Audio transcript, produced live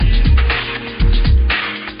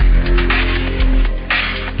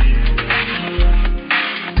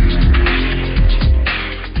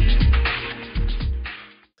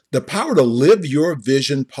The Power to Live Your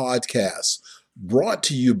Vision podcast, brought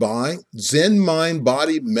to you by Zen Mind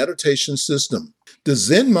Body Meditation System. The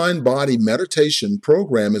Zen Mind Body Meditation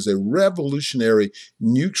program is a revolutionary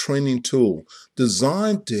new training tool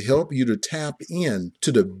designed to help you to tap in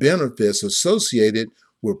to the benefits associated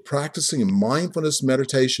with practicing mindfulness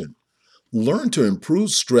meditation. Learn to improve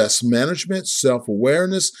stress management,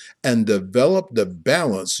 self-awareness, and develop the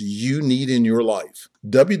balance you need in your life.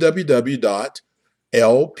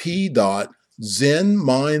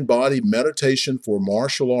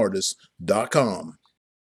 www.zenmindbodymeditationformartialartists.com.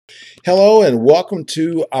 Hello and welcome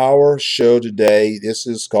to our show today. This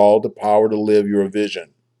is called The Power to Live Your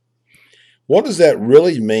Vision. What does that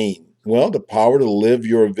really mean? Well, the power to live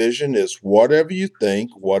your vision is whatever you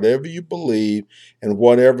think, whatever you believe, and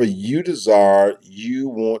whatever you desire, you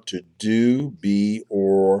want to do, be,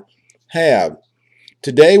 or have.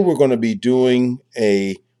 Today, we're going to be doing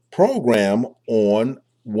a program on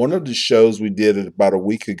one of the shows we did about a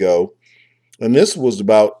week ago, and this was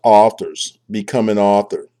about authors, become an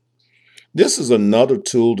author. This is another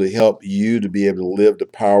tool to help you to be able to live the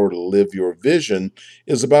power to live your vision,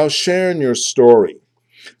 is about sharing your story.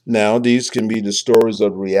 Now, these can be the stories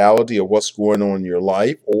of reality of what's going on in your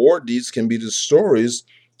life, or these can be the stories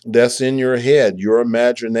that's in your head, your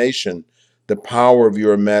imagination, the power of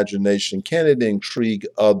your imagination. Can it intrigue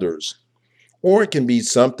others? Or it can be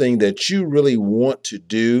something that you really want to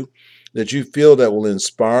do, that you feel that will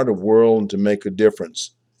inspire the world and to make a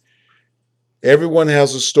difference. Everyone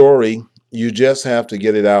has a story. You just have to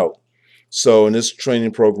get it out. So in this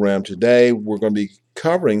training program today, we're going to be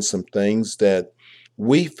covering some things that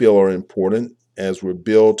we feel are important as we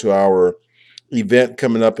build to our event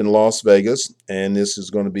coming up in Las Vegas. And this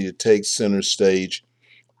is going to be the Take Center Stage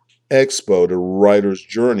Expo, the Writer's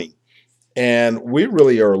Journey. And we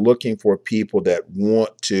really are looking for people that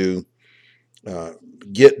want to uh,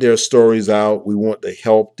 get their stories out. We want to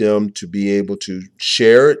help them to be able to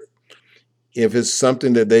share it. If it's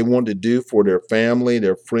something that they want to do for their family,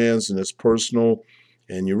 their friends, and it's personal,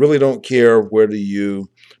 and you really don't care whether you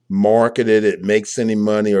market it, it makes any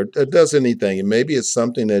money, or it does anything, and maybe it's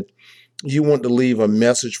something that you want to leave a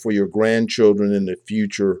message for your grandchildren in the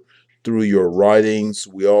future through your writings.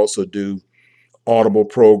 We also do audible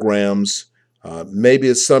programs. Maybe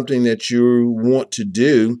it's something that you want to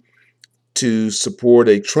do to support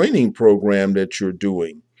a training program that you're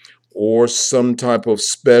doing, or some type of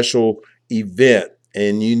special event,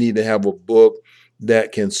 and you need to have a book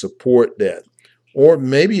that can support that. Or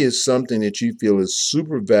maybe it's something that you feel is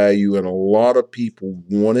super value and a lot of people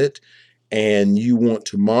want it and you want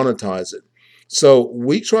to monetize it. So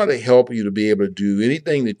we try to help you to be able to do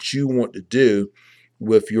anything that you want to do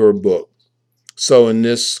with your book. So in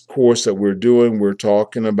this course that we're doing, we're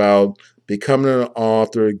talking about becoming an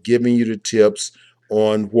author, giving you the tips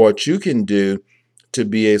on what you can do to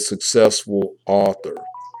be a successful author.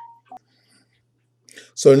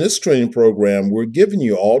 So in this training program, we're giving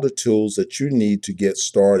you all the tools that you need to get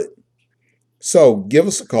started. So give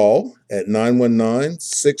us a call at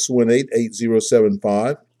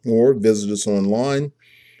 919-618-8075 or visit us online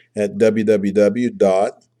at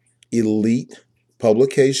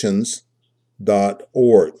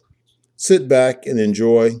www.elitepublications.org. Sit back and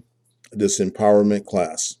enjoy this empowerment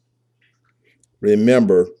class.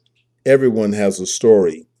 Remember, everyone has a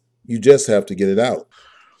story. You just have to get it out.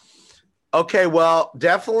 Okay, well,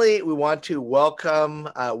 definitely we want to welcome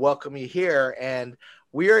you here, and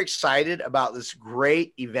we are excited about this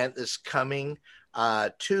great event that's coming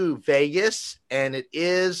to Vegas, and it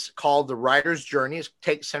is called the Writer's Journey. It's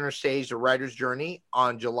Take Center Stage, the Writer's Journey,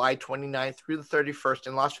 on July 29th through the 31st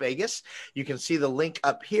in Las Vegas. You can see the link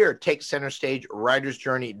up here,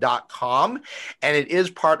 takecenterstagewritersjourney.com, and it is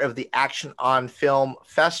part of the Action on Film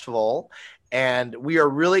Festival. And we are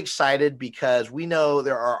really excited because we know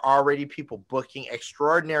there are already people booking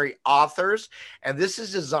extraordinary authors, and this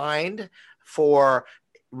is designed for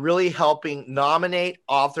really helping nominate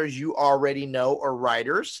authors you already know or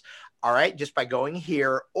writers. All right, just by going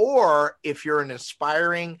here. Or if you're an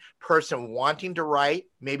inspiring person wanting to write,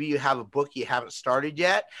 maybe you have a book you haven't started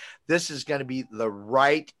yet, this is going to be the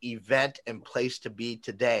right event and place to be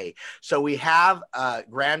today. So we have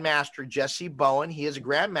Grandmaster Jesse Bowen. He is a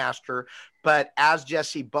Grandmaster, but as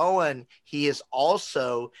Jesse Bowen, he is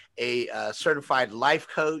also a certified life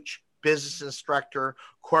coach, business instructor,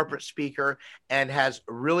 corporate speaker, and has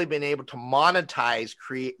really been able to monetize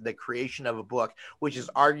the creation of a book, which is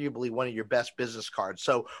arguably one of your best business cards.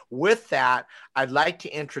 So with that, I'd like to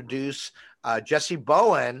introduce Jesse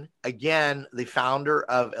Bowen, again, the founder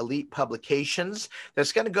of Elite Publications,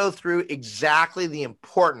 that's going to go through exactly the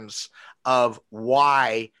importance of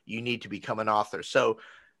why you need to become an author. So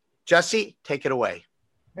Jesse, take it away.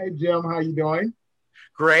 Hey, Jim, how you doing?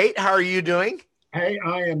 Great. How are you doing? Hey,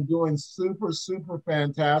 I am doing super, super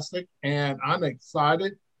fantastic, and I'm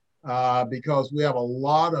excited because we have a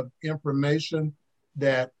lot of information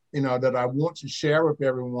that that I want to share with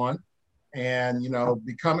everyone. And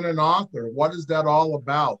becoming an author, what is that all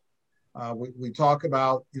about? We talk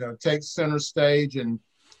about take center stage and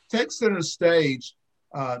take center stage.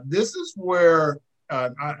 This is where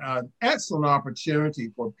an excellent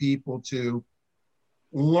opportunity for people to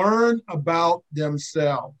learn about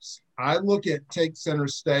themselves. I look at take center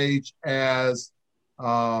stage as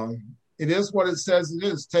it is what it says it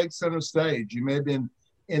is. Take center stage. You may have been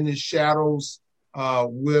in the shadows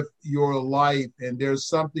with your life, and there's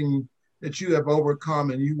something that you have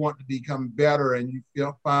overcome and you want to become better, and you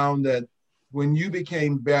found that when you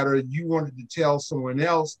became better, you wanted to tell someone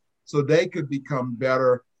else so they could become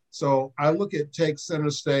better. So I look at take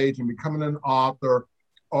center stage and becoming an author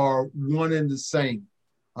are one and the same.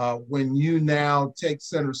 When you now take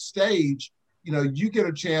center stage, you get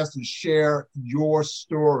a chance to share your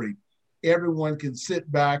story. Everyone can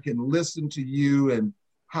sit back and listen to you and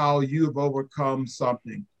how you have overcome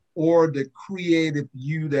something, or the creative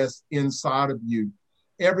you that's inside of you.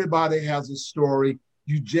 Everybody has a story.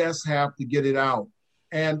 You just have to get it out.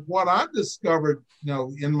 And what I've discovered,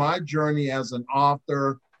 in my journey as an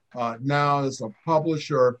author, now as a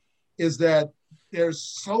publisher, is that there's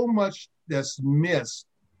so much that's missed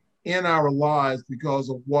in our lives because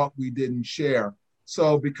of what we didn't share.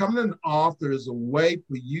 So becoming an author is a way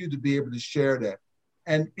for you to be able to share that.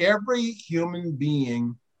 And every human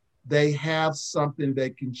being, they have something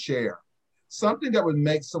they can share, something that would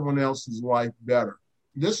make someone else's life better.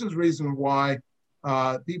 This is the reason why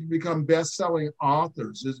people become best-selling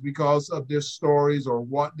authors, is because of their stories or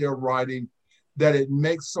what they're writing, that it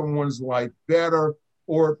makes someone's life better,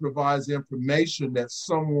 or it provides information that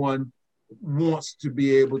someone wants to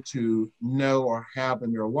be able to know or have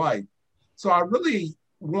in their life. So I really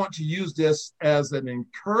want to use this as an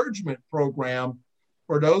encouragement program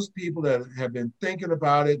for those people that have been thinking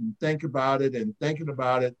about it and think about it and thinking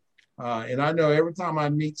about it. And I know every time I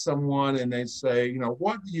meet someone and they say,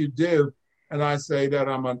 what do you do? And I say that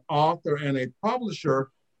I'm an author and a publisher,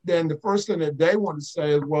 then the first thing that they want to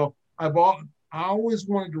say is, well, I always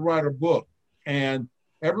wanted to write a book. And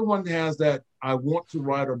everyone has that I want to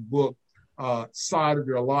write a book side of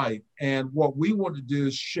their life. And what we want to do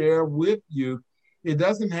is share with you. It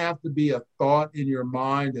doesn't have to be a thought in your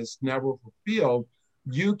mind that's never fulfilled.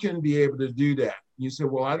 You can be able to do that. You say,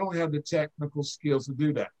 well, I don't have the technical skills to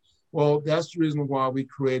do that. Well, that's the reason why we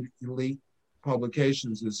created Elite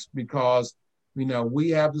Publications, is because, we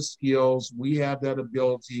have the skills, we have that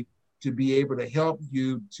ability to be able to help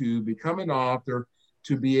you to become an author,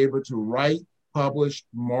 to be able to write, publish,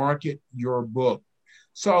 market your book.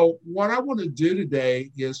 So what I want to do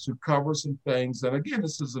today is to cover some things. And again,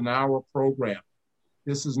 this is an hour program.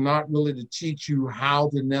 This is not really to teach you how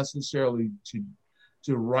to necessarily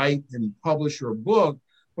to write and publish your book,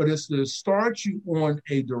 but it's to start you on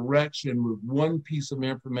a direction with one piece of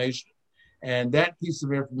information. And that piece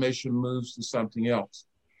of information moves to something else.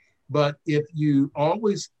 But if you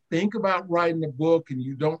always think about writing a book and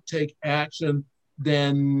you don't take action,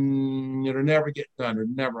 then it'll never get done.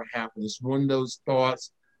 It'll never happen. It's one of those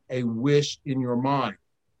thoughts, a wish in your mind.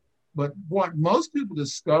 But what most people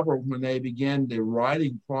discover when they begin the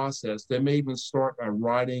writing process, they may even start by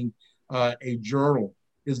writing a journal,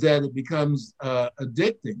 is that it becomes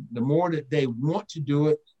addicting. The more that they want to do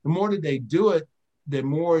it, the more that they do it, the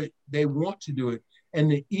more they want to do it.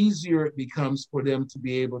 And the easier it becomes for them to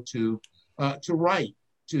be able to write,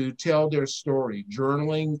 to tell their story.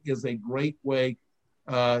 Journaling is a great way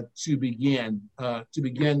to begin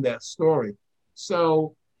that story.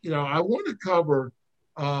 So, I want to cover,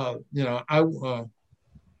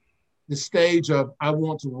 the stage of I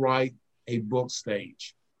want to write a book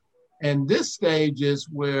stage. And this stage is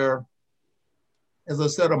where, as I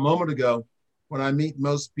said a moment ago, when I meet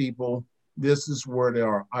most people, this is where they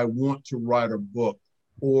are. I want to write a book,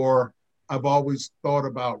 or I've always thought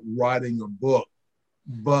about writing a book,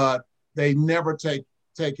 but they never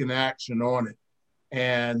taken action on it.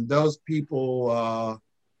 And those people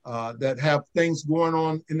that have things going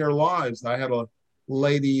on in their lives. I had a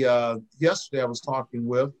lady yesterday I was talking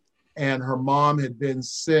with, and her mom had been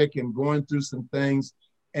sick and going through some things,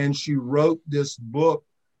 and she wrote this book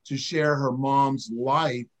to share her mom's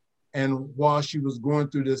life. And while she was going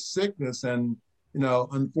through this sickness, and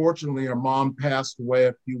unfortunately her mom passed away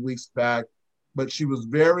a few weeks back, but she was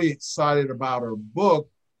very excited about her book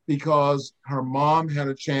because her mom had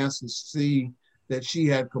a chance to see that she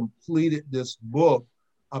had completed this book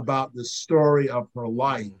about the story of her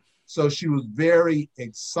life. So she was very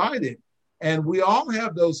excited. And we all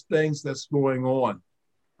have those things that's going on.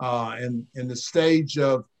 And in the stage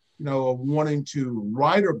of, of wanting to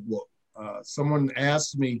write a book, someone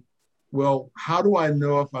asked me, well, how do I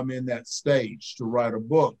know if I'm in that stage to write a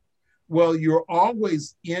book? Well, you're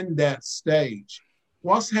always in that stage.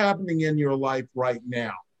 What's happening in your life right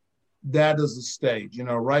now? That is a stage.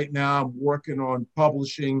 Right now I'm working on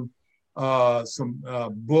publishing some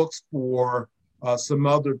books for some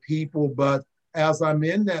other people. But as I'm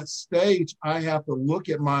in that stage, I have to look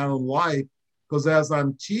at my own life, because as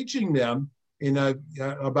I'm teaching them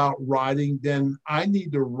about writing, then I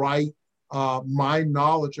need to write my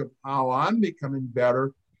knowledge of how I'm becoming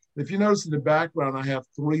better. If you notice in the background, I have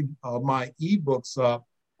 3 of my ebooks up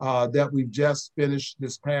that we've just finished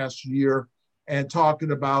this past year, and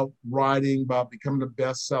talking about writing, about becoming a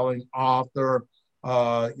best-selling author.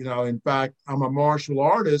 In fact, I'm a martial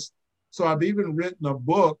artist, so I've even written a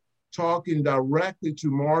book talking directly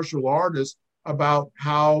to martial artists about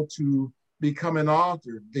how to become an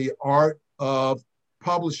author, the art of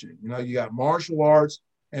publishing. You got martial arts,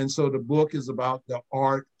 and so the book is about the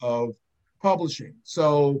art of publishing.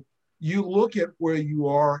 So you look at where you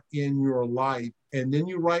are in your life, and then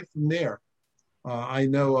you write from there. I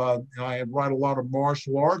know I write a lot of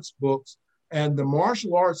martial arts books, and the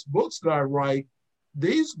martial arts books that I write,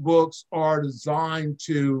 these books are designed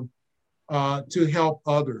to help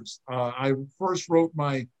others. I first wrote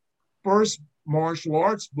my first martial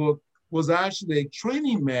arts book was actually a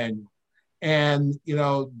training manual, and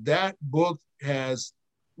that book has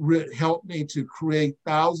helped me to create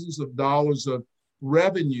thousands of dollars of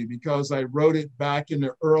revenue, because I wrote it back in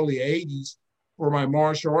the early 80s for my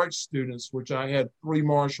martial arts students, which I had 3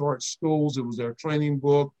 martial arts schools. It was their training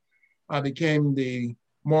book. I became the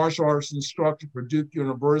martial arts instructor for Duke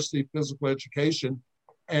University Physical Education,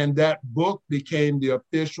 and that book became the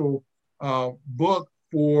official book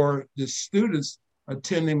for the students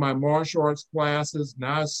attending my martial arts classes,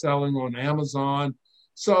 now selling on Amazon.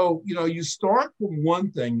 So, you start from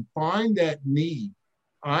one thing, find that need.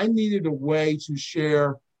 I needed a way to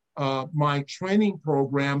share my training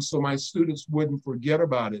program so my students wouldn't forget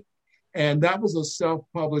about it. And that was a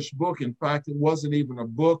self-published book. In fact, it wasn't even a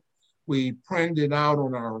book. We printed it out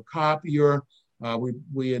on our copier.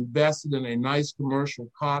 We invested in a nice commercial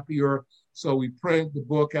copier. So we printed the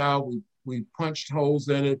book out. We punched holes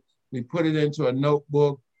in it. We put it into a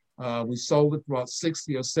notebook. We sold it for about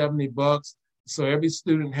 60 or 70 bucks. So every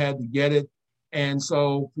student had to get it. And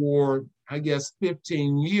so for, I guess,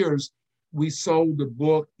 15 years, we sold the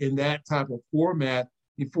book in that type of format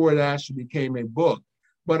before it actually became a book.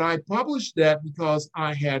 But I published that because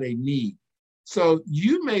I had a need. So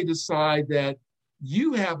you may decide that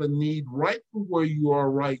you have a need right from where you are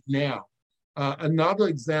right now. Another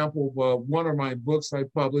example of one of my books I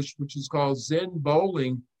published, which is called Zen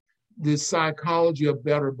Bowling, The Psychology of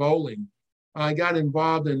Better Bowling. I got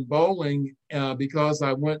involved in bowling because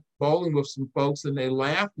I went bowling with some folks, and they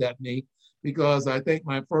laughed at me because I think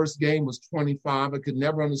my first game was 25. I could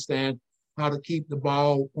never understand how to keep the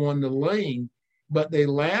ball on the lane, but they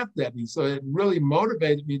laughed at me. So it really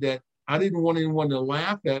motivated me that I didn't want anyone to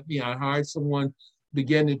laugh at me. I hired someone,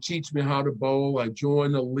 began to teach me how to bowl. I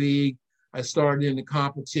joined a league. I started in the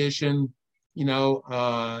competition,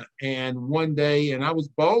 and one day, and I was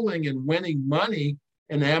bowling and winning money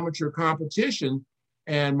in amateur competition.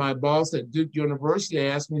 And my boss at Duke University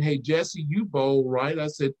asked me, "Hey, Jesse, you bowl, right?" I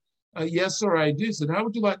said, "Yes, sir, I do." He said, "How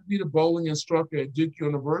would you like to be the bowling instructor at Duke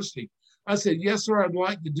University?" I said, "Yes, sir, I'd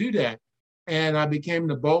like to do that." And I became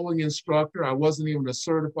the bowling instructor. I wasn't even a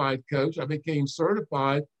certified coach. I became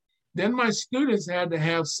certified. Then my students had to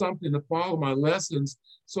have something to follow my lessons.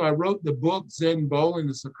 So I wrote the book, Zen Bowling,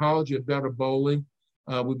 The Psychology of Better Bowling.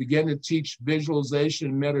 We began to teach visualization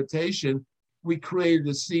and meditation. We created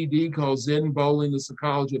a CD called Zen Bowling, The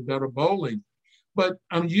Psychology of Better Bowling. But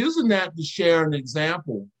I'm using that to share an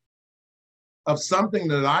example of something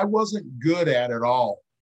that I wasn't good at all.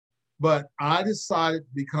 But I decided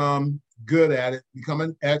to become good at it, become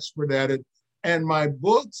an expert at it. And my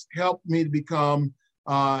books helped me to become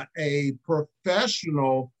a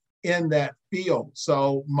professional in that field.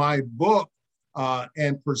 So my book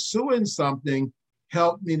and pursuing something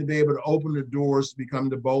helped me to be able to open the doors to become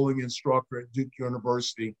the bowling instructor at Duke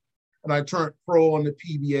University. And I turned pro on the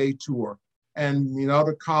PBA tour. And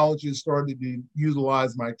other colleges started to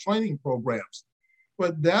utilize my training programs.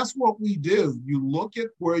 But that's what we do. You look at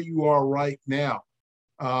where you are right now.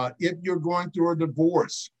 If you're going through a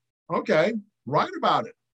divorce, okay, write about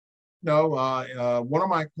it. One of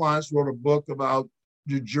my clients wrote a book about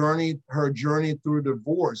her journey through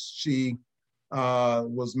divorce. She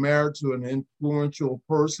was married to an influential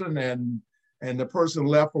person, and the person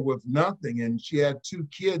left her with nothing. And she had 2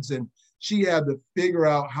 kids, and she had to figure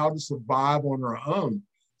out how to survive on her own.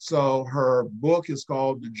 So her book is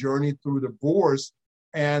called The Journey Through Divorce.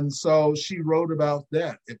 And so she wrote about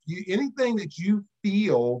that. If you anything that you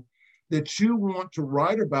feel that you want to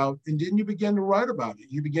write about, and then you begin to write about it,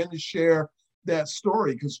 you begin to share that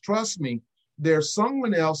story, because trust me, there's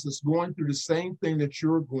someone else that's going through the same thing that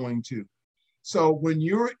you're going to. So when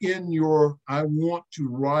you're in your I want to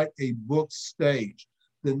write a book stage,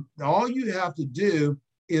 then all you have to do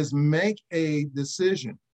is make a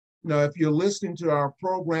decision. Now, if you're listening to our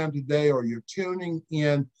program today or you're tuning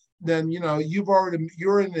in, then you're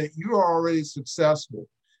already successful.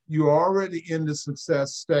 You're already in the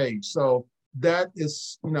success stage. So that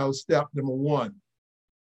is step number 1.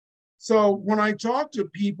 So when I talk to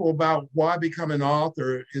people about why become an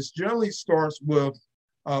author, it generally starts with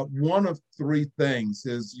one of 3 things.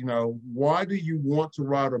 Is why do you want to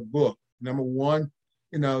write a book? Number 1,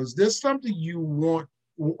 is this something you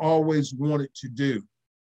always wanted to do?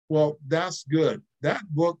 Well, that's good. That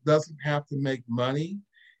book doesn't have to make money.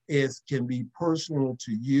 It can be personal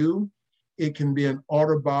to you. It can be an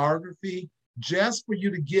autobiography just for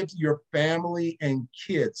you to give to your family and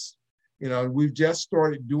kids. We've just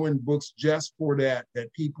started doing books just for that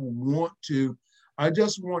people want to. I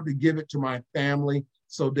just want to give it to my family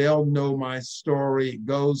so they'll know my story. It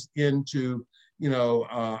goes into,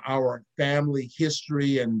 our family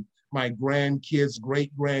history, and my grandkids,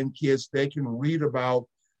 great grandkids, they can read about,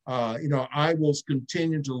 I will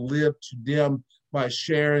continue to live to them by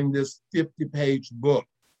sharing this 50-page book.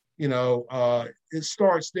 It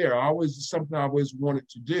starts there. It's something I always wanted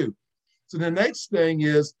to do. So the next thing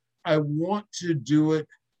is I want to do it.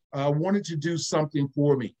 I wanted to do something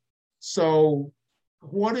for me. So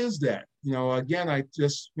what is that? Again, I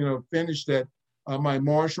just, finished that. My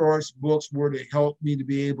martial arts books were to help me to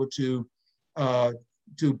be able to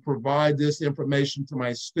provide this information to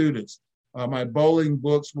my students. My bowling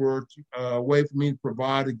books were a way for me to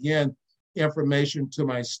provide, again, information to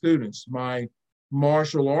my students. My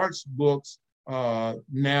martial arts books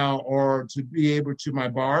now are to be able to, my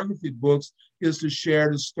biography books is to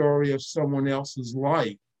share the story of someone else's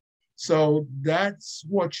life. So that's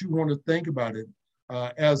what you want to think about it.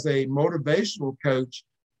 As a motivational coach,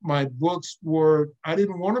 my books I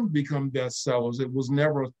didn't want them to become bestsellers. It was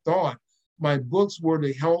never a thought. My books were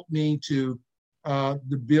to help me to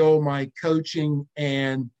build my coaching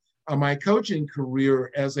and my coaching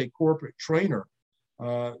career as a corporate trainer.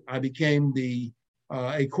 I became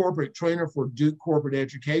a corporate trainer for Duke Corporate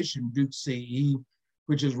Education, Duke CE,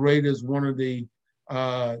 which is rated as one of the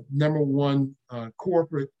number 1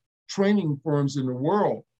 corporate training firms in the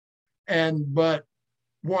world. But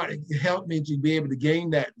what helped me to be able to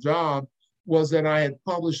gain that job was that I had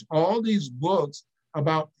published all these books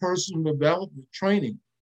about personal development training.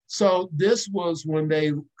 So this was when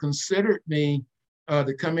they considered me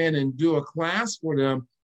to come in and do a class for them.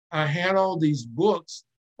 I had all these books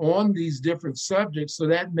on these different subjects, so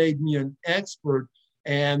that made me an expert.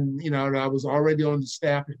 And I was already on the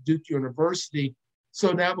staff at Duke University,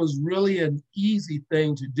 so that was really an easy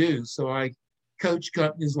thing to do. So I coach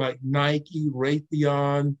companies like Nike,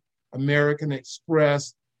 Raytheon, American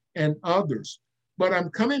Express, and others. But I'm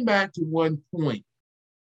coming back to one point.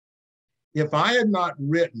 If I had not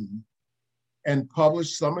written and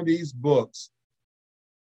published some of these books,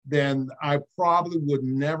 then I probably would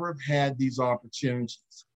never have had these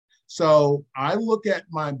opportunities. So I look at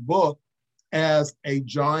my book as a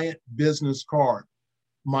giant business card.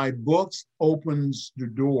 My books opens the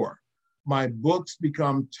door. My books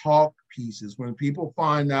become talk pieces. When people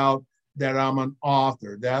find out that I'm an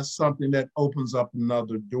author, that's something that opens up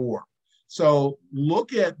another door. So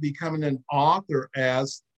look at becoming an author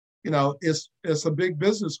as, it's a big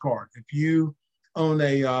business card. If you own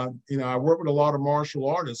I work with a lot of martial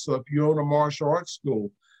artists. So if you own a martial arts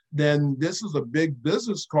school, then this is a big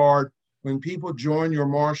business card. When people join your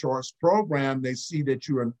martial arts program, they see that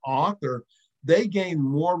you're an author, they gain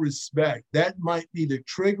more respect. That might be the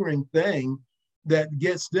triggering thing that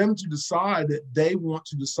gets them to decide that they want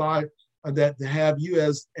to decide that to have you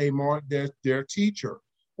as their teacher,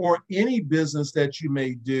 or any business that you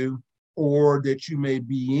may do or that you may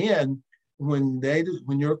be in. When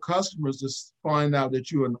your customers just find out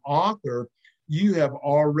that you're an author, you have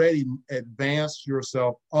already advanced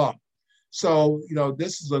yourself up. So,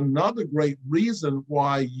 this is another great reason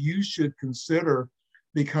why you should consider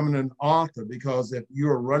becoming an author, because if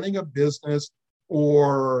you're running a business,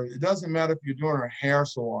 or it doesn't matter if you're doing a hair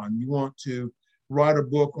salon, you want to write a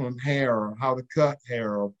book on hair, or how to cut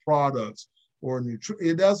hair, or products, or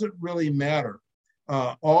it doesn't really matter.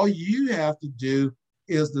 All you have to do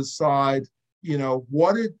is decide,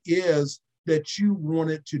 what it is that you want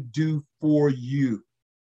it to do for you.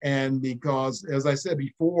 And because, as I said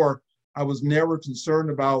before, I was never concerned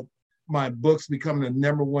about my books becoming a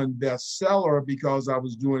 #1 bestseller because I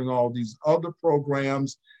was doing all these other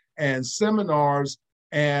programs and seminars,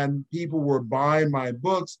 and people were buying my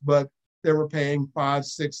books, but they were paying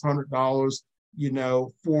 $500-600,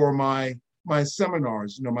 for my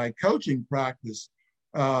seminars. My coaching practice,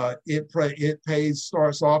 it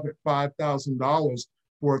starts off at $5,000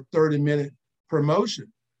 for a 30-minute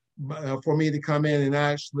promotion for me to come in and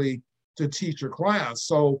actually to teach a class.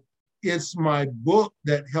 So it's my book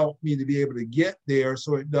that helped me to be able to get there.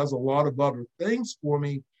 So it does a lot of other things for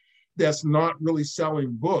me that's not really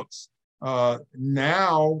selling books.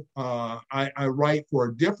 Now I write for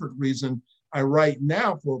a different reason. I write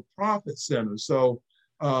now for a profit center. So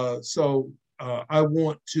I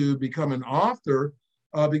want to become an author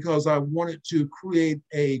because I wanted to create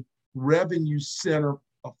a revenue center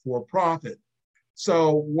for profit.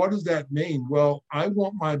 So what does that mean? Well, I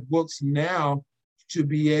want my books now to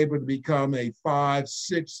be able to become a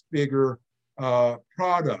 5-6 figure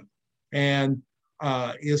product. And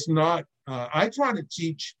it's not, I try to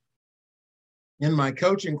teach in my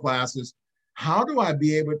coaching classes, how am I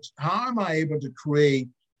able to create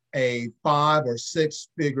a 5 or 6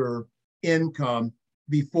 figure income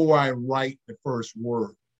before I write the first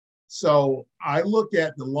word? So I look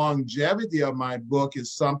at the longevity of my book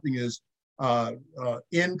as something as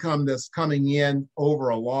income that's coming in over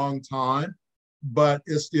a long time, but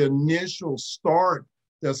it's the initial start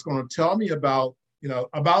that's going to tell me about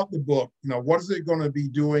the book. What is it going to be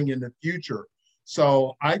doing in the future?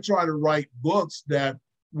 So I try to write books that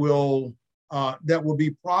will be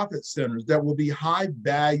profit centers, that will be high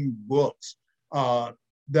value books that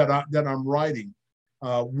I'm writing.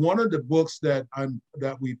 One of the books that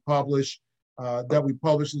we publish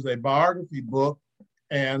is a biography book,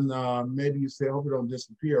 and maybe you say, I hope it don't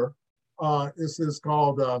disappear. This is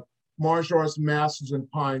called Martial Arts Masters and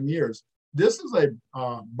Pioneers. This is a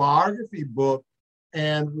biography book,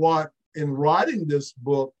 and in writing this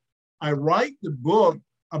book, I write the book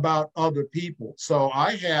about other people. So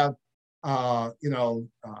I have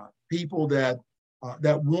people that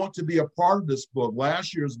want to be a part of this book.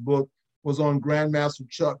 Last year's book was on Grandmaster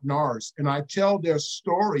Chuck Norris, and I tell their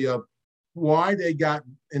story of why they got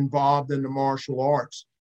involved in the martial arts.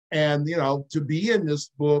 And to be in this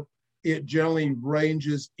book, it generally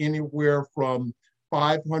ranges anywhere from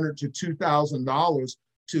 $500 to $2,000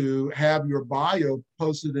 to have your bio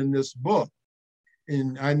posted in this book.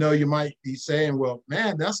 And I know you might be saying, well,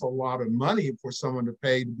 man, that's a lot of money for someone to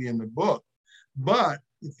pay to be in the book. But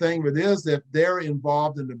the thing of it is that they're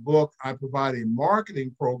involved in the book, I provide a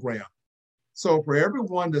marketing program. So for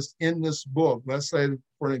everyone that's in this book, let's say,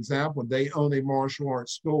 for an example, they own a martial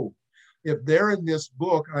arts school. If they're in this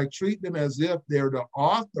book, I treat them as if they're the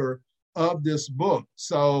author of this book.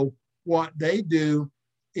 So what they do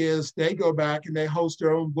is they go back and they host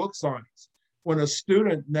their own book signings. When a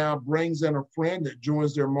student now brings in a friend that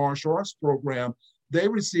joins their martial arts program, they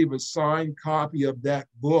receive a signed copy of that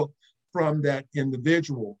book from that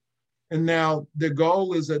individual. And now the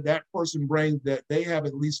goal is that person brings that they have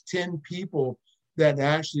at least 10 people that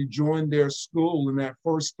actually join their school in that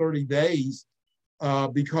first 30 days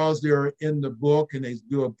because they're in the book, and they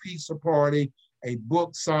do a pizza party, a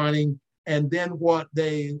book signing. And then what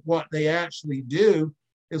they actually do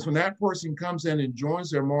is when that person comes in and joins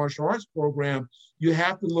their martial arts program, you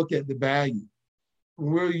have to look at the value.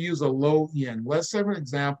 We'll use a low end. Let's say, for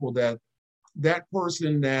example, that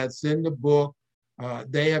person that's in the book,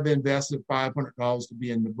 they have invested $500 to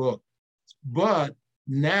be in the book. But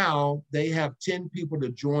now they have 10 people to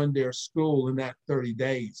join their school in that 30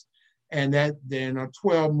 days. And that then a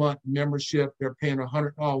 12-month membership, they're paying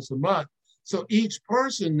 $100 a month. So each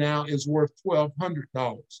person now is worth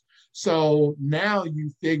 $1,200. So now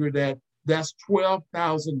you figure that that's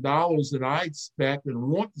 $12,000 that I expect and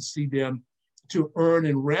want to see them to earn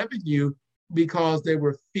in revenue because they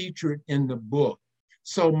were featured in the book.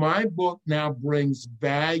 So my book now brings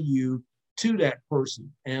value to that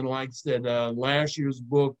person. And like I said, last year's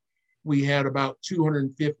book, we had about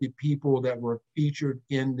 250 people that were featured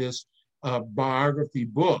in this biography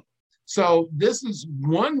book. So this is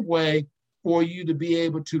one way for you to be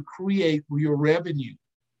able to create your revenue,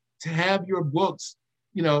 to have your books,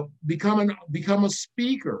 become a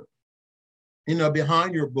speaker,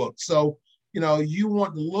 behind your book. So, you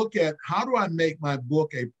want to look at, how do I make my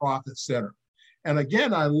book a profit center? And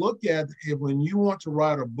again, I look at it, when you want to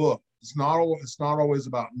write a book, it's not always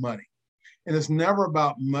about money. And it's never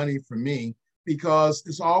about money for me. because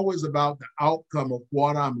it's always about the outcome of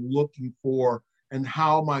what I'm looking for and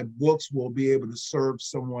how my books will be able to serve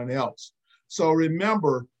someone else. So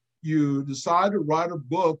remember, you decide to write a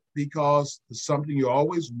book because it's something you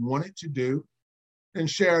always wanted to do, and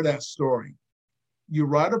share that story. You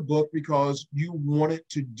write a book because you wanted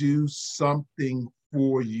to do something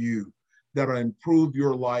for you that'll improve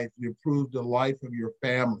your life, improve the life of your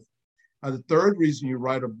family. The third reason you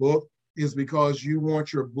write a book is because you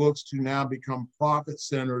want your books to now become profit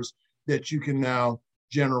centers that you can now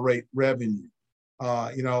generate revenue.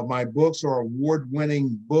 My books are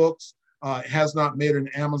award-winning books. It has not made an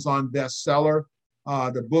Amazon bestseller.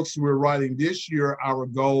 The books we're writing this year, our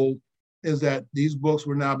goal is that these books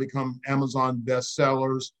will now become Amazon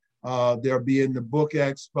bestsellers. They'll be in the book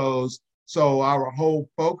expos. So our whole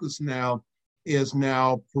focus now is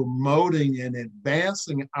now promoting and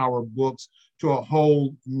advancing our books to a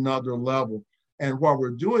whole nother level. And while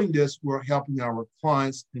we're doing this, we're helping our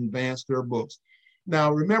clients advance their books.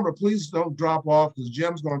 Now, remember, please don't drop off because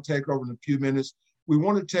Jim's going to take over in a few minutes. We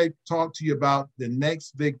want to talk to you about the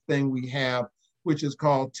next big thing we have, which is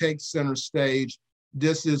called Take Center Stage.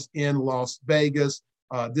 This is in Las Vegas.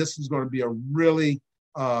 This is going to be a really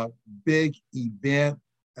big event.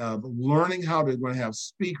 Learning how we're going to have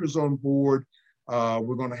speakers on board.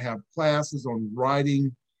 We're going to have classes on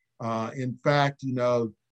writing. In fact,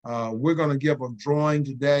 we're going to give a drawing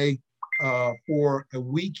today for a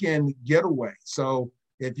weekend getaway. So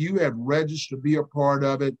if you have registered to be a part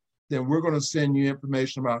of it, then we're going to send you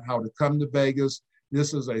information about how to come to Vegas.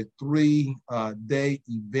 This is a 3-day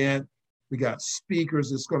event. We got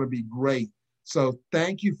speakers. It's going to be great. So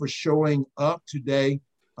thank you for showing up today.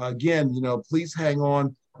 Again, please hang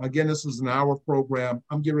on. Again, this is an hour program.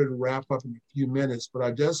 I'm getting ready to wrap up in a few minutes, but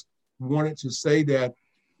I just wanted to say that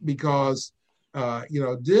because,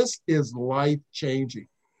 this is life-changing.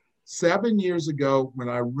 7 years ago, when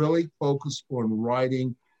I really focused on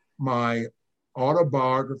writing my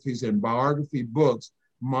autobiographies and biography books,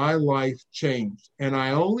 my life changed. And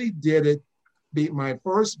I only did it. My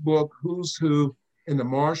first book, Who's Who in the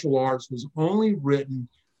Martial Arts, was only written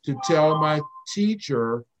to tell my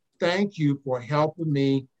teacher, thank you for helping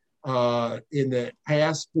me in the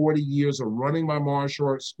past 40 years of running my martial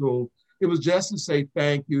arts school. It was just to say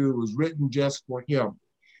thank you. It was written just for him.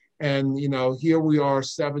 And, here we are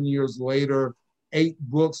 7 years later, 8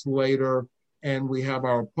 books later, and we have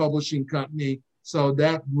our publishing company. So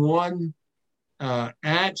that one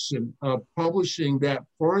action of publishing that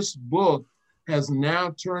first book has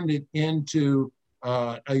now turned it into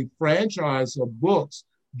a franchise of books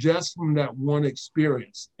just from that one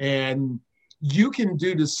experience. And you can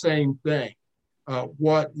do the same thing.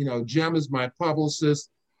 Jim is my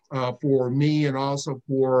publicist for me and also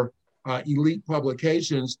for Elite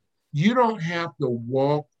Publications. You don't have to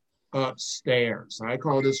walk upstairs. I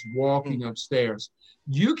call this walking upstairs.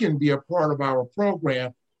 You can be a part of our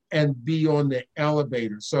program and be on the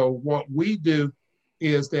elevator. So what we do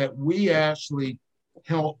is that we actually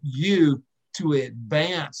help you to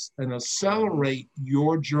advance and accelerate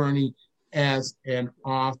your journey as an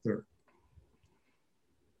author.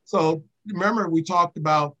 So remember, we talked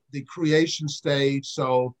about the creation stage.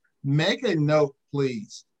 So make a note,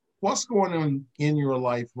 please. What's going on in your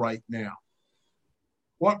life right now?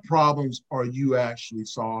 What problems are you actually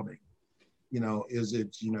solving? Is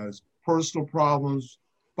it, personal problems,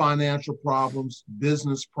 financial problems,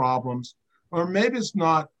 business problems, or maybe it's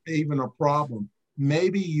not even a problem.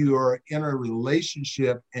 Maybe you're in a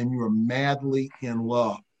relationship and you're madly in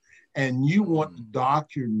love and you want to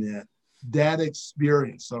document that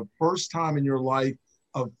experience of first time in your life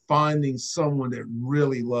of finding someone that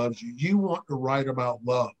really loves you. You want to write about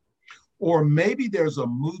love. Or maybe there's a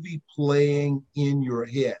movie playing in your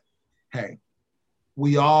head. Hey,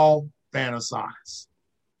 we all fantasize.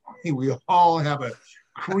 We all have a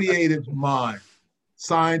creative mind.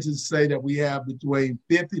 Scientists say that we have between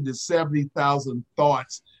 50 to 70,000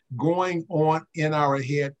 thoughts going on in our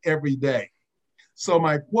head every day. So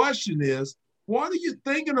my question is, what are you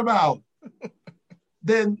thinking about?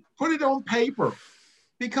 Then put it on paper.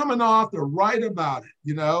 Become an author. Write about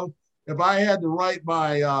it. If I had to write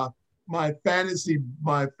my fantasy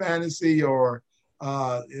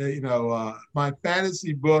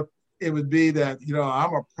book, it would be that,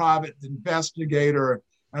 I'm a private investigator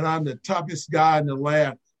and I'm the toughest guy in the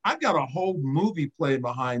land. I've got a whole movie playing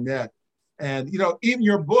behind that. And, even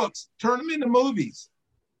your books, turn them into movies.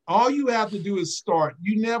 All you have to do is start.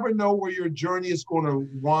 You never know where your journey is going to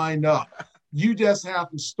wind up. You just have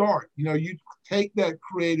to start. You take that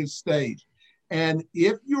creative stage. And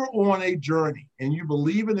if you're on a journey and you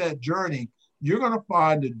believe in that journey, you're going to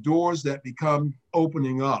find the doors that become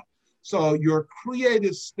opening up. So your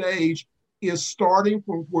creative stage is starting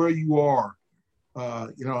from where you are.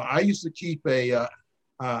 I used to keep I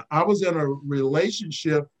was in a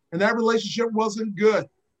relationship, and that relationship wasn't good.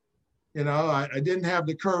 I didn't have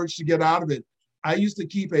the courage to get out of it. I used to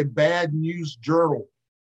keep a bad news journal.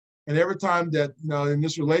 And every time that, in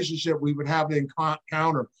this relationship, we would have an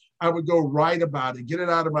encounter, I would go write about it, get it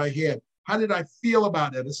out of my head. How did I feel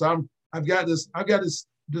about it? So I've got this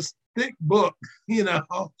thick book,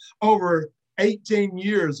 over 18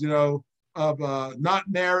 years, of not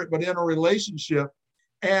married, but in a relationship.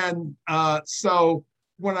 And so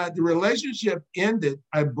when the relationship ended,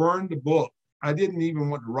 I burned the book. I didn't even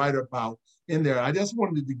want to write about in there. I just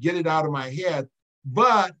wanted to get it out of my head.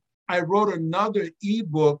 But I wrote another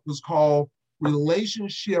ebook, it was called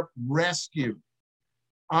Relationship Rescue.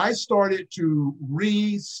 I started to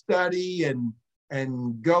study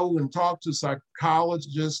and go and talk to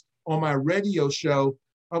psychologists on my radio show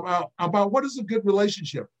about what is a good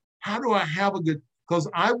relationship. How do I have a good, because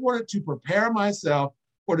I wanted to prepare myself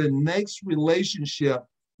for the next relationship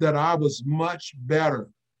that I was much better,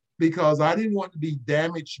 because I didn't want to be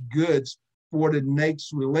damaged goods for the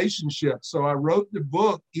next relationship. So I wrote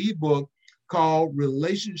the ebook called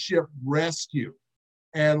Relationship Rescue.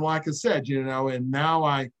 And like I said, and now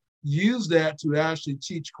I use that to actually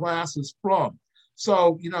teach classes from.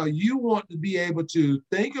 So, you want to be able to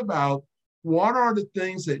think about what are the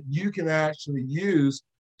things that you can actually use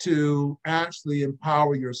to actually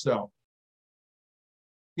empower yourself.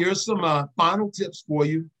 Here's some final tips for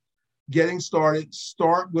you. Getting started,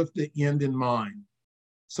 start with the end in mind.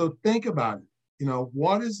 So think about it.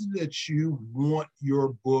 What is it that you want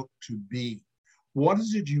your book to be? What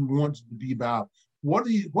is it you want it to be about? What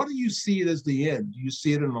do you see it as the end? Do you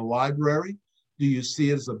see it in a library? Do you see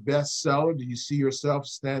it as a bestseller? Do you see yourself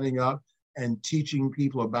standing up and teaching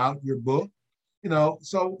people about your book? What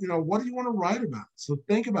do you want to write about? So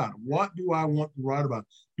think about it. What do I want to write about?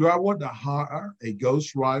 Do I want to hire a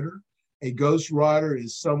ghostwriter? A ghostwriter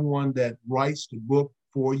is someone that writes the book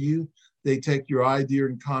for you. They take your idea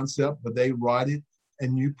and concept, but they write it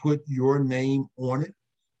and you put your name on it.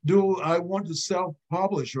 Do I want to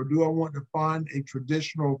self-publish, or do I want to find a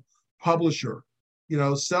traditional publisher?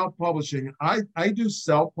 Self-publishing. I do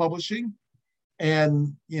self-publishing,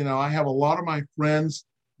 and I have a lot of my friends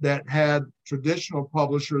that had traditional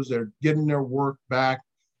publishers. They're getting their work back,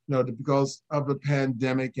 because of the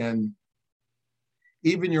pandemic. And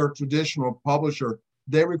even your traditional publisher,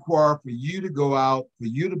 they require for you to go out, for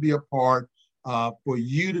you to be a part, for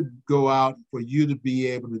you to go out, for you to be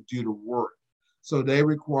able to do the work. So they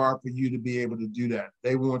require for you to be able to do that.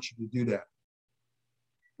 They want you to do that.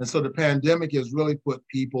 And so the pandemic has really put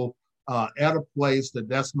people at a place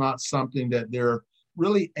that's not something that they're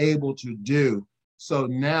really able to do. So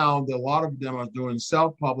now a lot of them are doing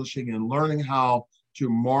self-publishing and learning how to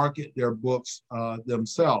market their books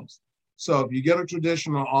themselves. So if you get a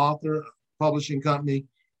traditional author publishing company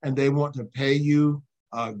and they want to pay you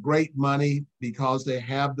great money because they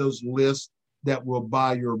have those lists that will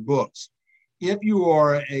buy your books. If you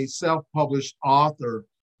are a self-published author,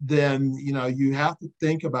 then you have to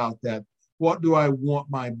think about that. What do I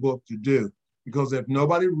want my book to do? Because if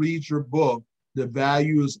nobody reads your book, the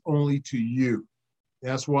value is only to you.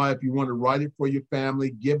 That's why if you want to write it for your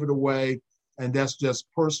family, give it away, and that's just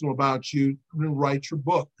personal about you, then write your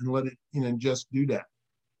book and let it, just do that.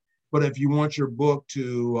 But if you want your book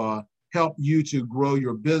to help you to grow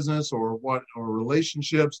your business or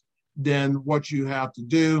relationships, then what you have to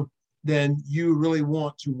do, then you really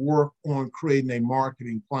want to work on creating a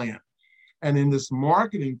marketing plan. And in this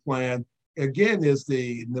marketing plan, again, is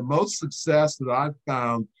the most success that I've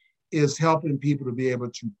found is helping people to be able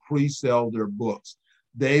to pre-sell their books.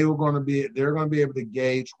 They're going to be able to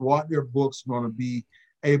gauge what their book's going to be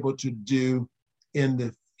able to do in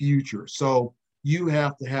the future. So you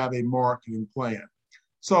have to have a marketing plan.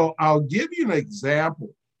 So I'll give you an example.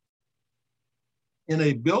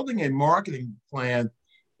 In building a marketing plan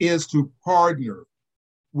is to partner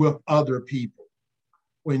with other people.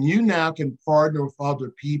 When you now can partner with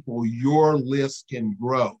other people, your list can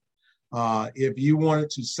grow. If you wanted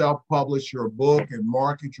to self-publish your book and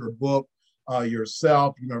market your book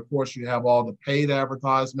yourself, of course, you have all the paid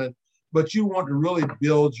advertisement, but you want to really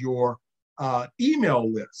build your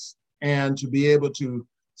email list and to be able to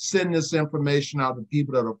send this information out to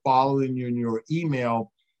people that are following you in your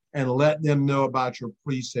email and let them know about your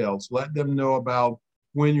pre-sales, let them know about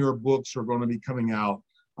when your books are going to be coming out.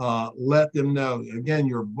 Let them know, again,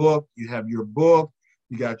 your book, you have your book,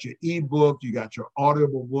 you got your ebook, you got your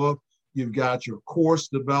audible book, you've got your course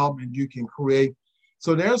development you can create.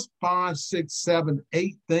 So there's 5, 6, 7,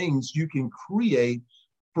 8 things you can create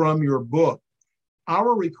from your book.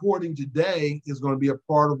 Our recording today is going to be a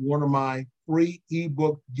part of one of my free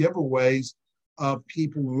ebook giveaways of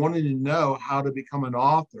people wanting to know how to become an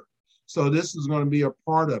author. So this is going to be a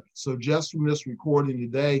part of it. So just from this recording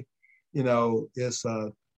today, it's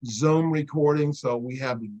a Zoom recording. So we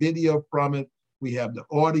have the video from it, we have the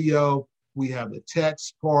audio, we have the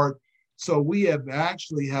text part. So we have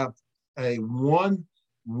actually have a one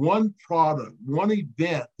product, one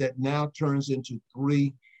event that now turns into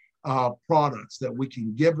three products that we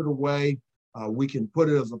can give it away. We can put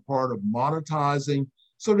it as a part of monetizing.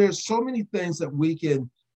 So there's so many things that we can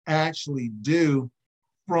actually do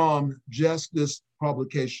from just this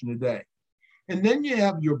publication today. And then you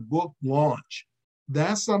have your book launch.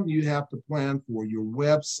 That's something you have to plan for. Your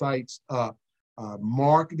website's up,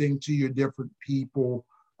 marketing to your different people.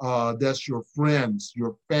 That's your friends,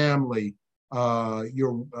 your family,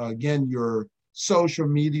 your social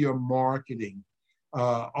media marketing.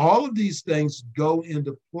 All of these things go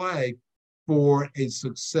into play for a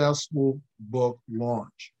successful book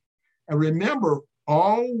launch. And remember,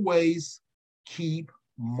 always keep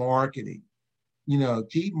marketing.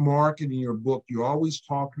 Keep marketing your book. You're always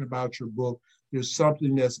talking about your book. There's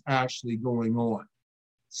something that's actually going on.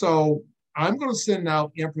 So I'm going to send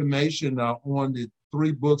out information on the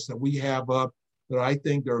three books that we have up that I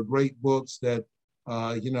think are great books that,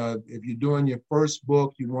 if you're doing your first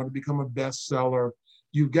book, you want to become a bestseller,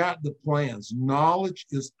 you've got the plans. Knowledge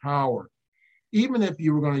is power. Even if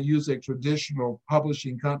you were going to use a traditional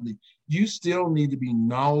publishing company, you still need to be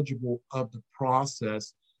knowledgeable of the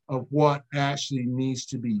process of what actually needs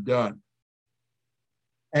to be done.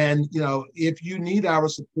 And, if you need our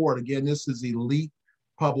support, again, this is Elite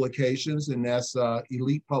Publications, and that's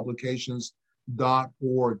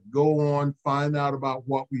elitepublications.org. Go on, find out about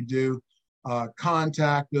what we do,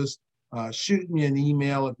 contact us, shoot me an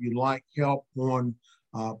email if you'd like help on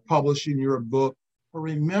publishing your book. But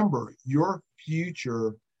remember, your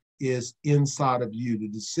future is inside of you. The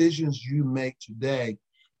decisions you make today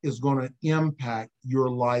is going to impact your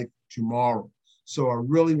life tomorrow. So I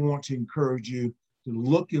really want to encourage you to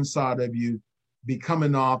look inside of you, become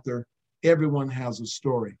an author. Everyone has a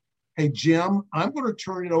story. Hey, Jim, I'm going to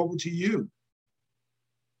turn it over to you.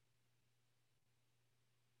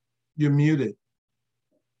 You're muted.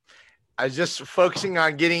 I was just focusing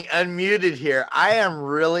on getting unmuted here. I am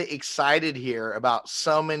really excited here about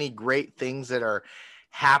so many great things that are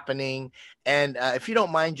happening. And if you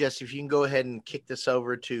don't mind, Jesse, if you can go ahead and kick this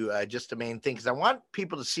over to just the main thing, because I want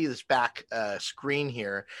people to see this back screen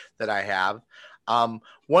here that I have.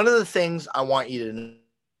 One of the things I want you to know,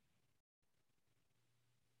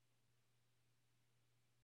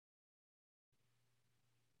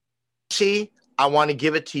 I want to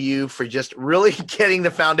give it to you for just really getting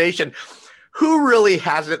the foundation. Who really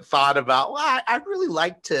hasn't thought about, well, I'd really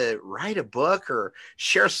like to write a book or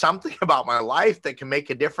share something about my life that can make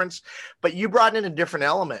a difference? But you brought in a different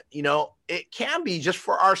element. It can be just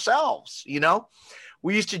for ourselves.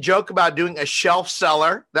 We used to joke about doing a shelf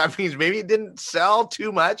seller. That means maybe it didn't sell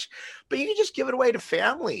too much, but you can just give it away to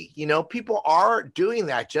family. People are doing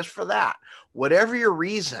that just for that. Whatever your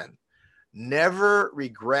reason, never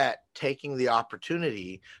regret taking the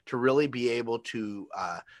opportunity to really be able to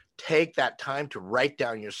take that time to write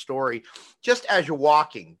down your story. Just as you're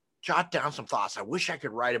walking, jot down some thoughts. I wish I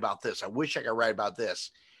could write about this. I wish I could write about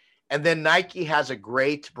this. And then Nike has a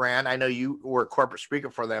great brand. I know you were a corporate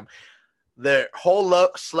speaker for them. The whole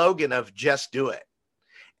slogan of just do it.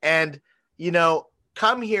 And,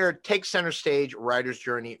 come here, take center stage, writer's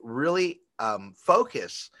journey, really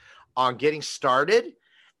focus on getting started.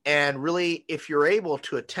 And really, if you're able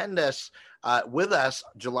to attend us with us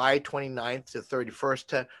July 29th to 31st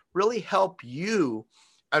to really help you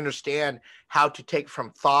understand how to take from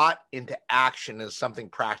thought into action as something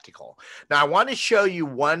practical. Now, I want to show you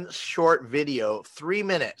one short video, 3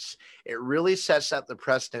 minutes. It really sets up the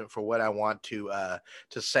precedent for what I want to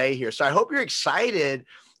say here. So I hope you're excited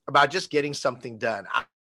about just getting something done.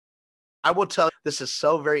 I will tell you, this is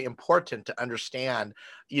so very important to understand.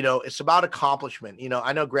 It's about accomplishment.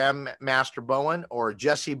 I know Grandmaster Bowen or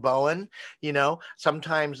Jesse Bowen,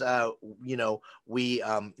 sometimes, we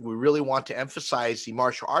really want to emphasize the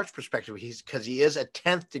martial arts perspective because he is a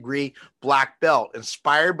 10th degree black belt,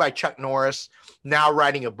 inspired by Chuck Norris, now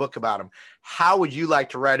writing a book about him. How would you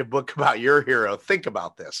like to write a book about your hero? Think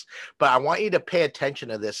about this. But I want you to pay attention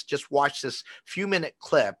to this. Just watch this few-minute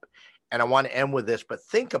clip, and I want to end with this, but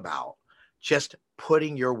think about just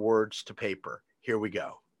putting your words to paper. Here we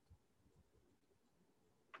go.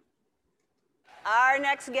 Our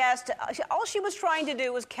next guest, all she was trying to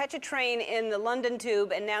do was catch a train in the London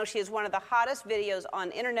Tube, and now she is one of the hottest videos on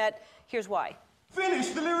internet. Here's why. Finish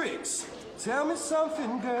the lyrics. Tell me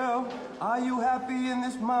something, girl. Are you happy in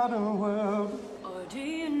this modern world? Or do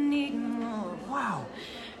you need more? Wow.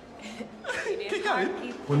 Keep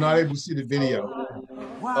going. We're not able to see the video.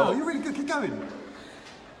 Wow, you're really good. Keep going.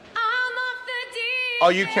 Oh,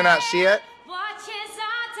 you cannot see it?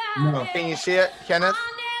 No. Can you see it, Kenneth?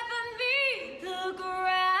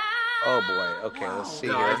 Oh boy. Okay, let's see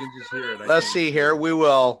No, here. I can just hear it. Let's see here. We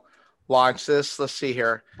will launch this. Let's see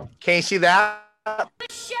here. Can you see that?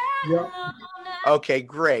 Yep. Okay,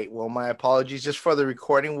 great. Well, my apologies just for the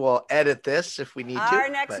recording. We'll edit this if we need to. Our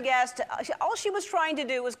next guest, all she was trying to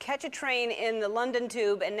do was catch a train in the London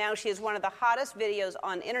Tube, and now she is one of the hottest videos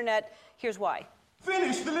on internet. Here's why.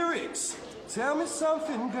 Finish the lyrics. Tell me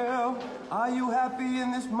something, girl. Are you happy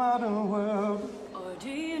in this modern world? Or do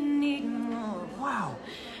you need more? Wow.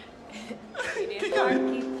 Keep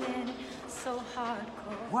going. Keep it so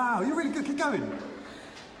hardcore. Wow, you're really good. Keep going.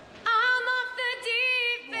 I'm off the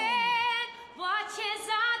deep end. Watch as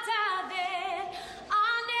I dive in.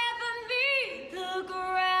 I'll never meet the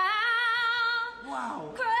ground.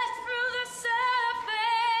 Wow. Crash through the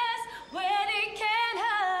surface where they can't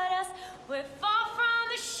hurt us. We're far from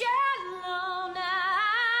the shallow now.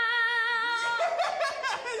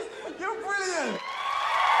 You're brilliant.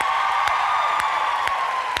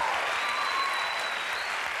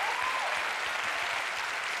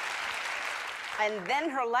 And then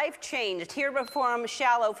her life changed. Here to perform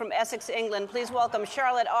Shallow from Essex, England. Please welcome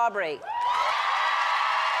Charlotte Aubrey.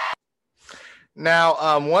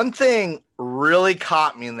 Now, one thing really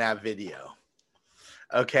caught me in that video.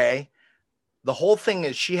 Okay. The whole thing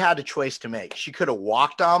is she had a choice to make. She could have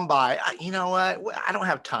walked on by. You know what? I don't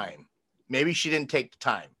have time. Maybe she didn't take the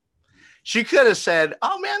time. She could have said,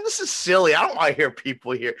 oh man, this is silly. I don't want to hear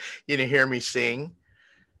people here, hear me sing.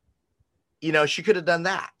 She could have done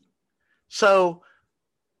that. So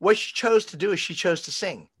what she chose to do is she chose to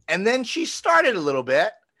sing. And then she started a little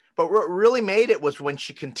bit, but what really made it was when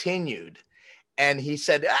she continued. And he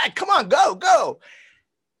said, come on, go.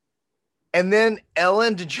 And then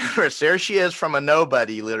Ellen DeGeneres, there she is from a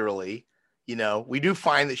nobody, literally. We do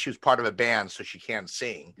find that she was part of a band, so she can't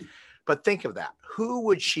sing. But think of that. Who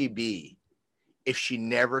would she be if she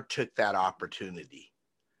never took that opportunity?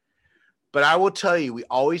 But I will tell you, we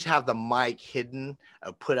always have the mic hidden,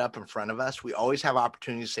 put up in front of us. We always have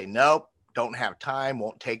opportunities to say, nope, don't have time,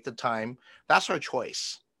 won't take the time. That's our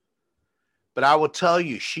choice. But I will tell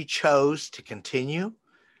you, she chose to continue,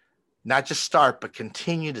 not just start, but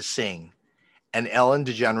continue to sing. And Ellen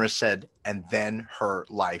DeGeneres said, and then her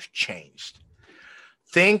life changed.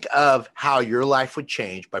 Think of how your life would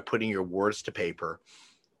change by putting your words to paper,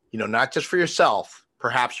 not just for yourself.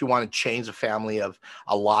 Perhaps you want to change the family of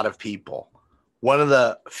a lot of people. One of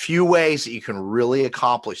the few ways that you can really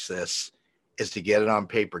accomplish this is to get it on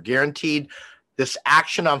paper. Guaranteed, this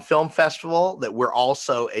Action on Film Festival that we're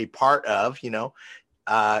also a part of,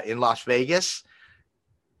 in Las Vegas,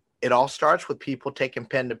 it all starts with people taking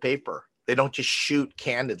pen to paper. They don't just shoot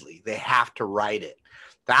candidly. They have to write it.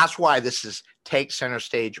 That's why this is Take Center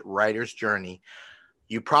Stage Writer's Journey.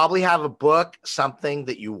 You probably have a book, something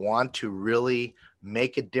that you want to really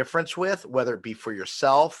make a difference with, whether it be for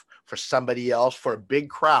yourself, for somebody else, for a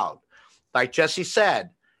big crowd. Like Jesse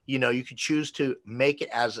said, you could choose to make it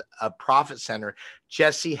as a profit center.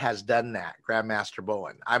 Jesse has done that, Grandmaster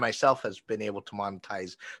Bowen. I myself has been able to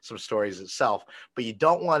monetize some stories itself, but you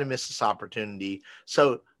don't want to miss this opportunity.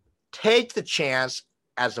 So take the chance,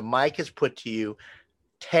 as the mic is put to you,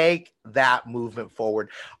 take that movement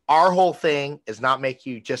forward. Our whole thing is not make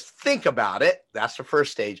you just think about it. That's the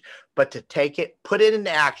first stage, but to take it, put it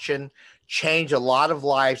into action, change a lot of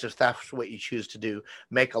lives if that's what you choose to do,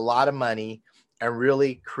 make a lot of money, and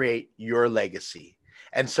really create your legacy.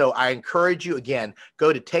 And so I encourage you, again,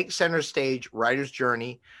 go to Take Center Stage Writer's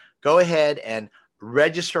Journey. Go ahead and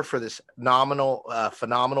register for this phenomenal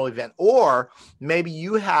event. Or maybe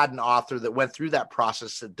you had an author that went through that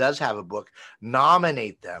process that does have a book.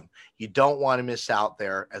 Nominate them. You don't want to miss out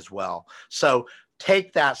there as well. So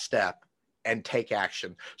take that step and take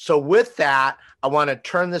action. So with that, I want to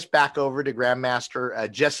turn this back over to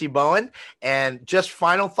Grandmaster Jesse Bowen. And just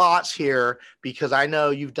final thoughts here, because I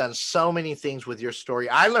know you've done so many things with your story.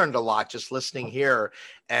 I learned a lot just listening here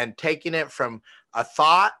and taking it from a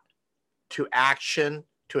thought to action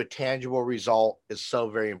to a tangible result is so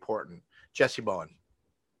very important. Jesse Bowen.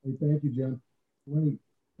 Hey, thank you, Jim. Great.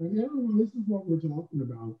 And everyone, this is what we're talking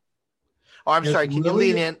about. Oh, I'm sorry. Can you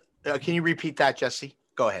lean in? Can you repeat that, Jesse?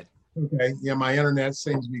 Go ahead. Okay. Yeah, my internet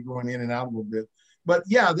seems to be going in and out a little bit. But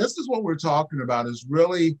yeah, this is what we're talking about, is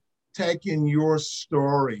really taking your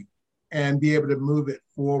story and be able to move it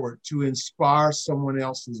forward to inspire someone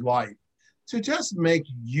else's life. to just make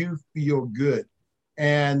you feel good.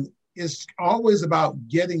 And it's always about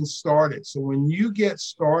getting started. So when you get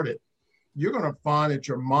started, you're going to find that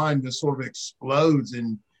your mind just sort of explodes.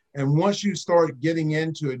 And once you start getting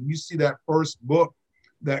into it, you see that first book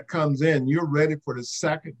that comes in, you're ready for the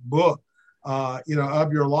second book,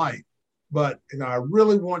 of your life. But, I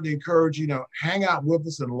really want to encourage you, hang out with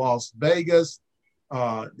us in Las Vegas.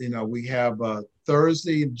 We have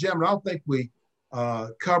Thursday. And Jim, I don't think we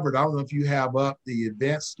covered, I don't know if you have up the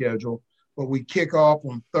event schedule, but we kick off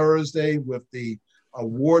on Thursday with the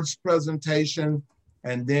awards presentation.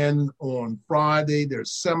 And then on Friday,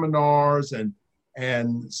 there's seminars.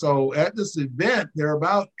 And so at this event, there are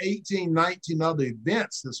about 18, 19 other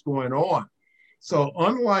events that's going on. So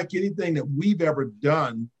unlike anything that we've ever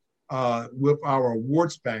done with our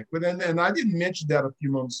awards banquet, and I didn't mention that a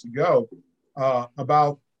few moments ago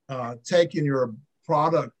about taking your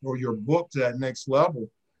product or your book to that next level,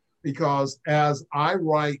 because as I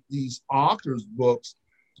write these authors' books,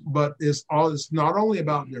 but it's not only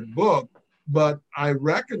about their book, but I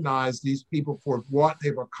recognize these people for what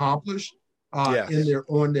they've accomplished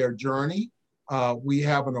on their journey. We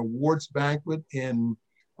have an awards banquet in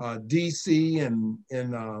DC and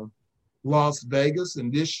in Las Vegas,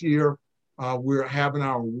 and this year we're having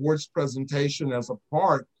our awards presentation as a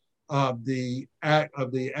part of the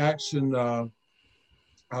Action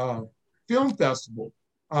Film Festival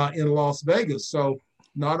in Las Vegas. So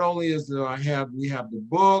not only we have the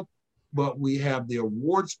book, but we have the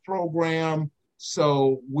awards program.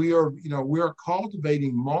 So we are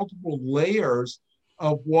cultivating multiple layers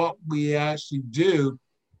of what we actually do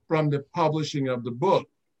from the publishing of the book.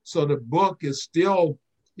 So the book is still,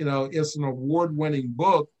 it's an award-winning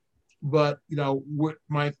book, but,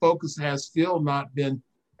 my focus has still not been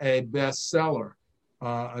a bestseller.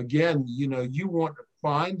 Again, you want to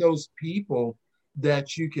find those people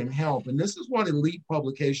that you can help. And this is what Elite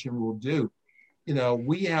Publication will do.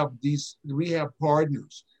 We have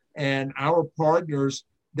partners, and our partners,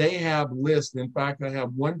 they have lists. In fact, I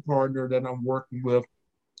have one partner that I'm working with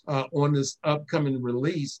on this upcoming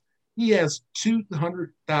release. He has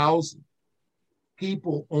 200,000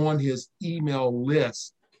 people on his email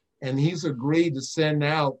list, and he's agreed to send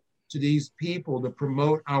out to these people to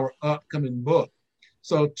promote our upcoming book.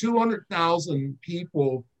 So 200,000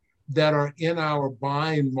 people that are in our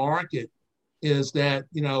buying market is that,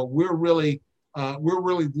 we're really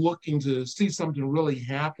looking to see something really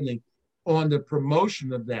happening on the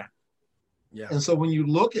promotion of that. Yeah. And so when you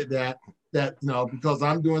look at that, because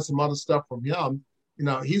I'm doing some other stuff from him,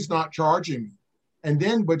 he's not charging me. And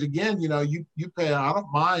then, but again, you pay, I don't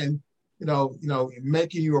mind,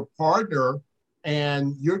 making you a partner,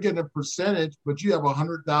 and you're getting a percentage, but you have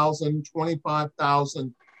 100,000,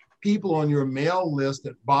 25,000 people on your mail list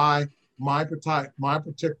that buy my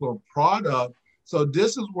particular product. So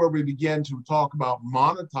this is where we begin to talk about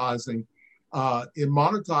monetizing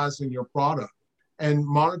your product and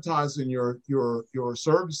monetizing your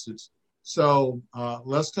services. So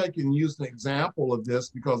let's take and use an example of this,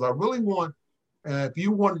 because I really want, if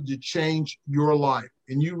you wanted to change your life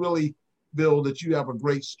and you really feel that you have a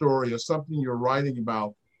great story or something you're writing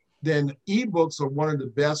about, then ebooks are one of the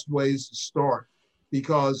best ways to start,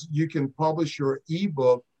 because you can publish your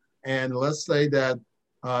ebook, and let's say that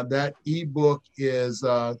that ebook is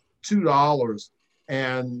 $2,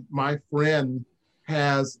 and my friend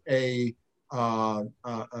has a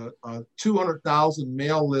 200,000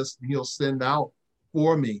 mail list he'll send out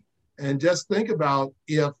for me. And just think about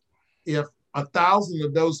if 1,000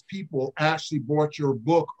 of those people actually bought your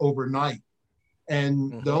book overnight,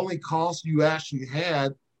 and the only cost you actually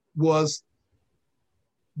had was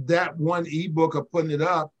that one ebook of putting it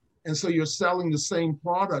up. And so you're selling the same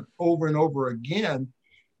product over and over again,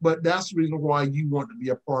 but that's the reason why you want to be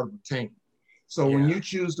a part of a team. So when you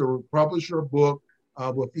choose to publish your book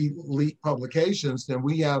with Elite Publications, then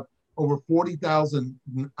we have over 40,000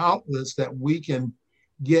 outlets that we can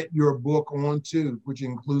get your book onto, which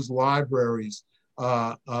includes libraries,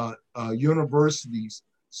 universities.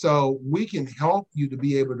 So we can help you to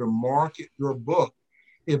be able to market your book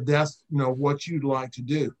if that's what you'd like to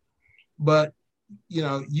do. But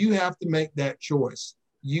you have to make that choice.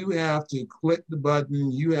 You have to click the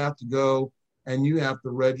button, you have to go, and you have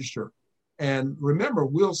to register. And remember,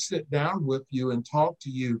 we'll sit down with you and talk to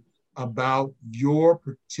you about your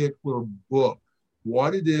particular book,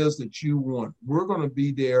 what it is that you want. We're going to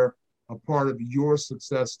be there, a part of your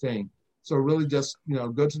success team. So really just,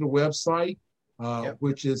 go to the website,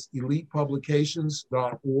 which is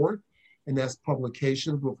elitepublications.org, and that's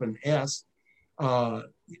publications with an S.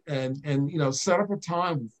 And set up a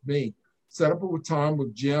time with me, set up a time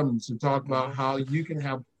with Jim to talk about how you can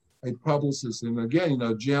have a publicist. And again,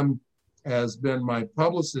 Jim has been my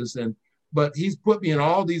publicist, but he's put me in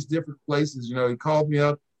all these different places. He called me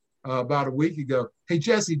up about a week ago. Hey,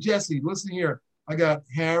 Jesse, listen here. I got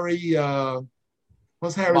Harry,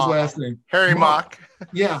 what's Harry's last name? Harry Mock.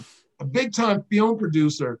 Yeah, a big time film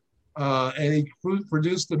producer. And he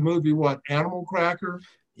produced the movie, Animal Cracker?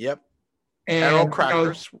 Yep. And, Animal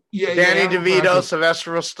Crackers. Danny DeVito, Crackers.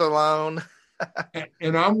 Sylvester Stallone.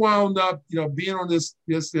 And I'm wound up, being on this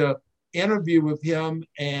interview with him,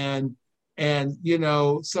 and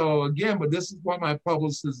so again, but this is what my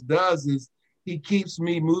publicist does, is he keeps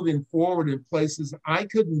me moving forward in places I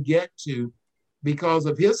couldn't get to because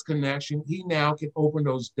of his connection. He now can open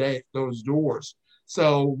those doors.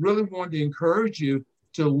 So really wanted to encourage you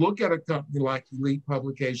to look at a company like Elite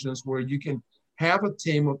Publications, where you can have a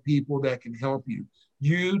team of people that can help you.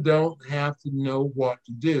 You don't have to know what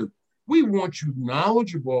to do. We want you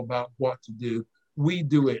knowledgeable about what to do. We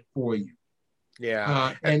do it for you.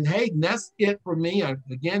 Yeah. And hey, that's it for me.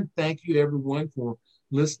 Again, thank you everyone for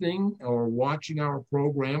listening or watching our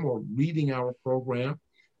program or reading our program.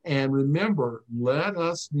 And remember, let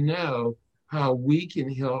us know how we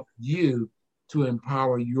can help you to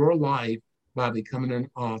empower your life by becoming an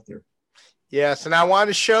author. Yes, and I want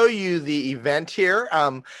to show you the event here.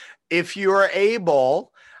 If you are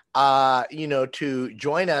able, to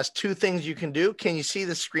join us, 2 things you can do. Can you see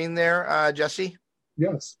the screen there, Jesse?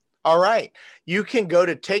 Yes. All right. You can go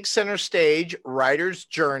to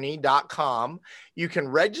TakeCenterStageWritersJourney.com. You can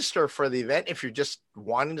register for the event if you're just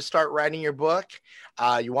wanting to start writing your book.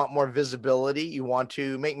 You want more visibility. You want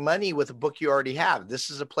to make money with a book you already have.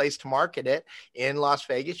 This is a place to market it in Las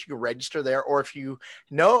Vegas. You can register there. Or if you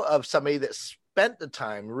know of somebody that's spent the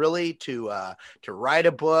time really to write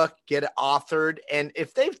a book, get it authored. And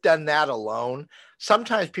if they've done that alone,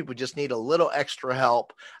 sometimes people just need a little extra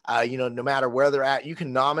help, no matter where they're at. You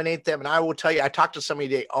can nominate them. And I will tell you, I talked to somebody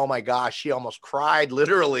today, oh my gosh, she almost cried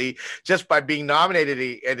literally just by being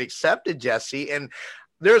nominated and accepted, Jesse. And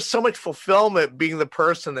there's so much fulfillment being the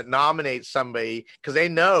person that nominates somebody because they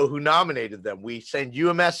know who nominated them. We send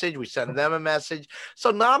you a message, we send them a message.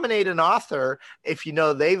 So nominate an author if you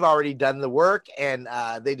know they've already done the work and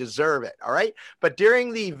they deserve it. All right. But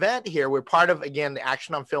during the event here, we're part of, again, the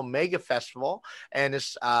Action on Film Mega Festival. And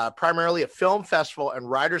it's primarily a film festival and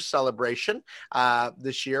writers celebration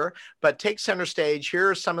this year. But take center stage.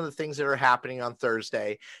 Here are some of the things that are happening on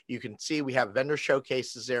Thursday. You can see we have vendor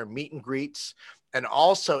showcases there, meet and greets, and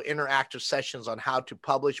also interactive sessions on how to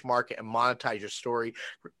publish, market, and monetize your story.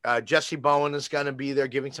 Jesse Bowen is going to be there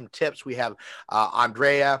giving some tips. We have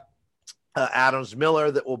Andrea Adams Miller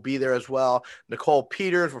that will be there as well. Nicole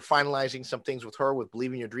Peters, we're finalizing some things with her with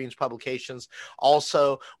Believe in Your Dreams publications.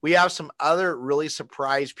 Also, we have some other really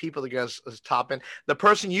surprise people that are going to top in. The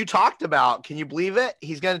person you talked about, can you believe it?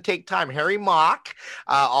 He's going to take time. Harry Mock,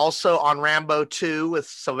 also on Rambo 2 with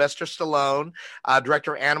Sylvester Stallone,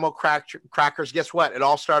 director of Animal Crackers. Guess what? It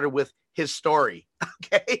all started with his story.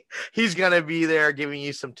 Okay. He's going to be there giving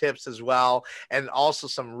you some tips as well. And also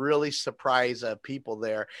some really surprise people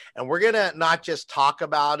there. And we're going to not just talk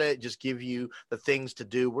about it, just give you the things to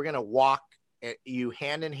do. We're going to walk you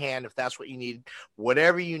hand in hand. If that's what you need,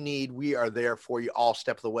 whatever you need, we are there for you all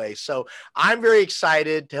step of the way. So I'm very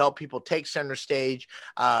excited to help people take center stage,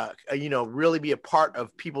 really be a part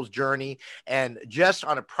of people's journey. And just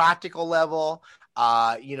on a practical level,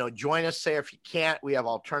 join us there. If you can't, we have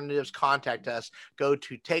alternatives. Contact us. Go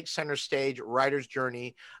to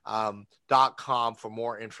TakeCenterStageWritersJourney.com for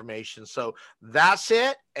more information. So that's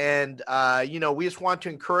it. And, we just want to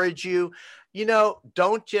encourage you,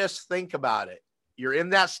 don't just think about it. You're in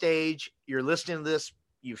that stage. You're listening to this.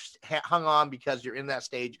 You've hung on because you're in that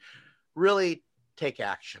stage. Really take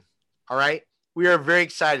action. All right. We are very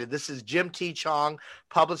excited. This is Jim T. Chong,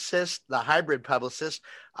 publicist, the hybrid publicist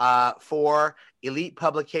for Elite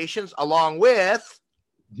Publications, along with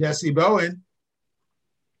Jesse Bowen.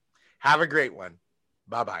 Have a great one.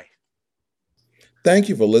 Bye-bye. Thank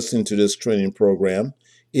you for listening to this training program.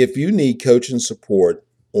 If you need coaching support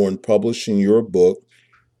on publishing your book,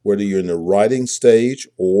 whether you're in the writing stage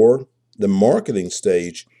or the marketing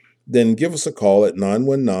stage, then give us a call at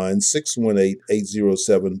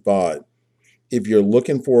 919-618-8075. If you're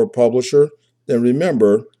looking for a publisher, then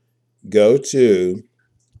remember, go to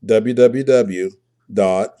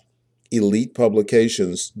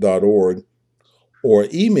www.elitepublications.org or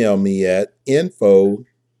email me at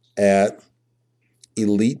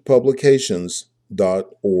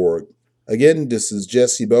info@elitepublications.org. Again, this is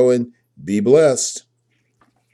Jesse Bowen. Be blessed.